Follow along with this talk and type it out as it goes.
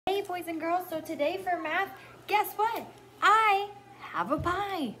Hey boys and girls, so today for math, guess what? I have a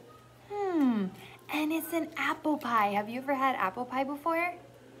pie. And it's an apple pie. Have you ever had apple pie before?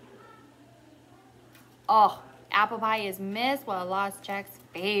 Oh, apple pie is Miss Woloschek's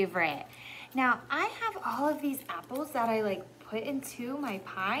favorite. Now, I have all of these apples that I put into my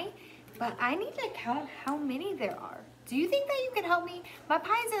pie, but I need to count how many there are. Do you think that you can help me? My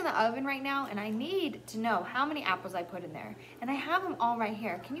pie is in the oven right now, and I need to know how many apples I put in there. And I have them all right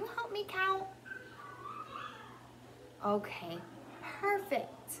here. Can you help me count? Okay,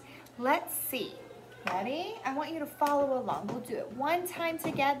 perfect. Let's see. Ready? I want you to follow along. We'll do it one time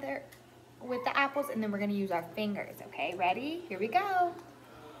together with the apples, and then we're gonna use our fingers, okay? Ready? Here we go.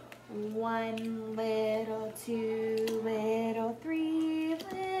 1 little, 2 little, 3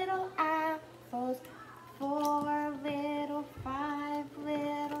 little apples, 4 little, 5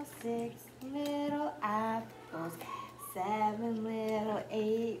 little, 6 little apples, 7 little,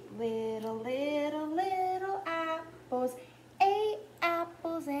 8 little apples, 8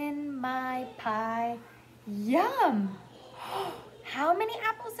 apples in my pie. Yum! How many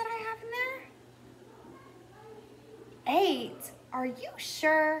apples did I have in there? 8. Are you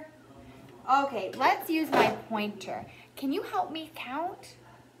sure? Okay, let's use my pointer. Can you help me count?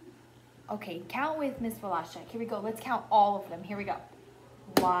 Okay, count with Miss Woloschek. Here we go. Let's count all of them. Here we go.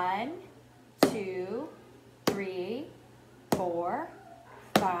 1, 2, 3, 4,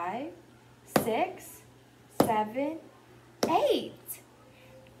 5, 6, 7, 8.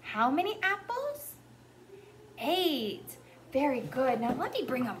 How many apples? 8. Very good. Now let me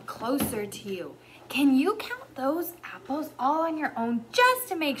bring them closer to you. Can you count those apples all on your own just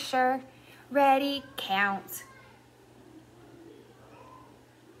to make sure? Ready, count.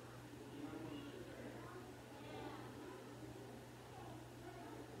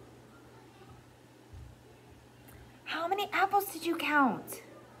 How many apples did you count?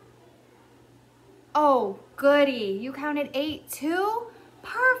 Oh, goody. You counted 8 too?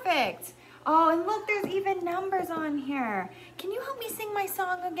 Perfect. Oh, and look, there's even numbers on here. Can you help me sing my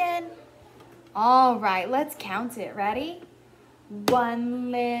song again? All right, let's count it. Ready?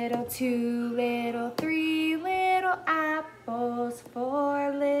 1 little, 2 little, 3 little apples,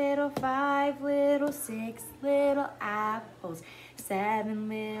 4 little, 5 little, 6 little apples, 7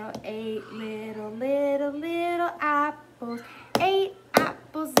 little, 8 little apples, 8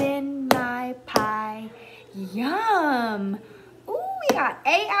 apples in my pie. Yum! Ooh, we got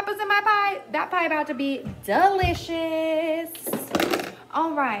 8 apples in my pie. That pie about to be delicious.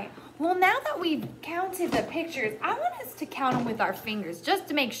 All right. Well, now that we've counted the pictures, I want us to count them with our fingers just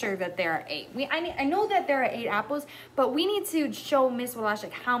to make sure that there are 8. I know that there are 8 apples, but we need to show Miss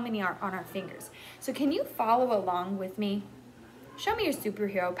Woloschek how many are on our fingers. So can you follow along with me? Show me your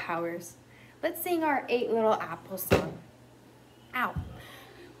superhero powers. Let's sing our 8 little apples song. Ow.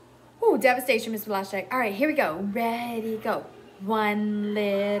 Ooh, devastation, Miss Woloschek. All right, here we go. Ready, go. 1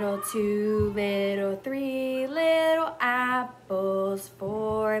 little, 2 little, 3 little apples,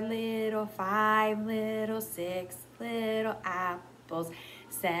 4 little, 5 little, 6 little apples,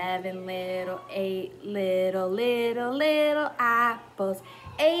 7 little, 8 little apples,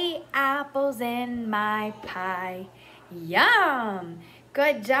 8 apples in my pie. Yum!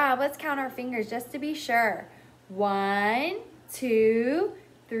 Good job. Let's count our fingers just to be sure. 1, 2,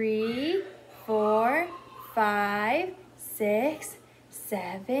 3, 4, 5, 6,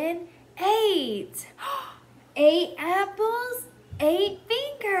 7, 8. 8 apples, 8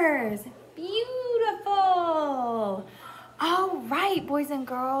 fingers. Beautiful. All right, boys and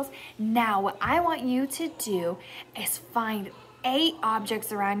girls. Now what I want you to do is find 8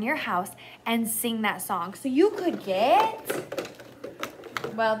 objects around your house and sing that song. So you could get,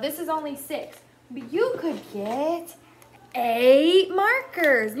 well, this is only 6, but you could get 8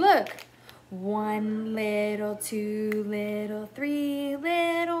 markers. Look. 1 little, 2 little, 3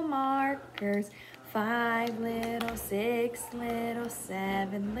 little markers, 5 little, 6 little,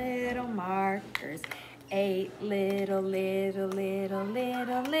 7 little markers, 8 little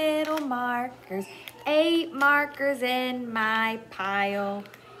markers, 8 markers in my pile.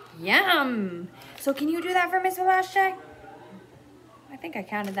 Yum! So can you do that for Miss Woloschek? I think I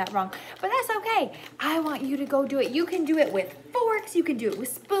counted that wrong, but that's okay. I want you to go do it. You can do it with forks, you can do it with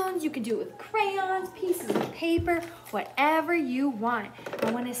spoons, you can do it with crayons, pieces of paper, whatever you want.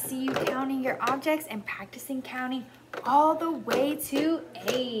 I want to see you counting your objects and practicing counting all the way to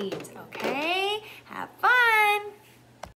 8, okay? Have fun.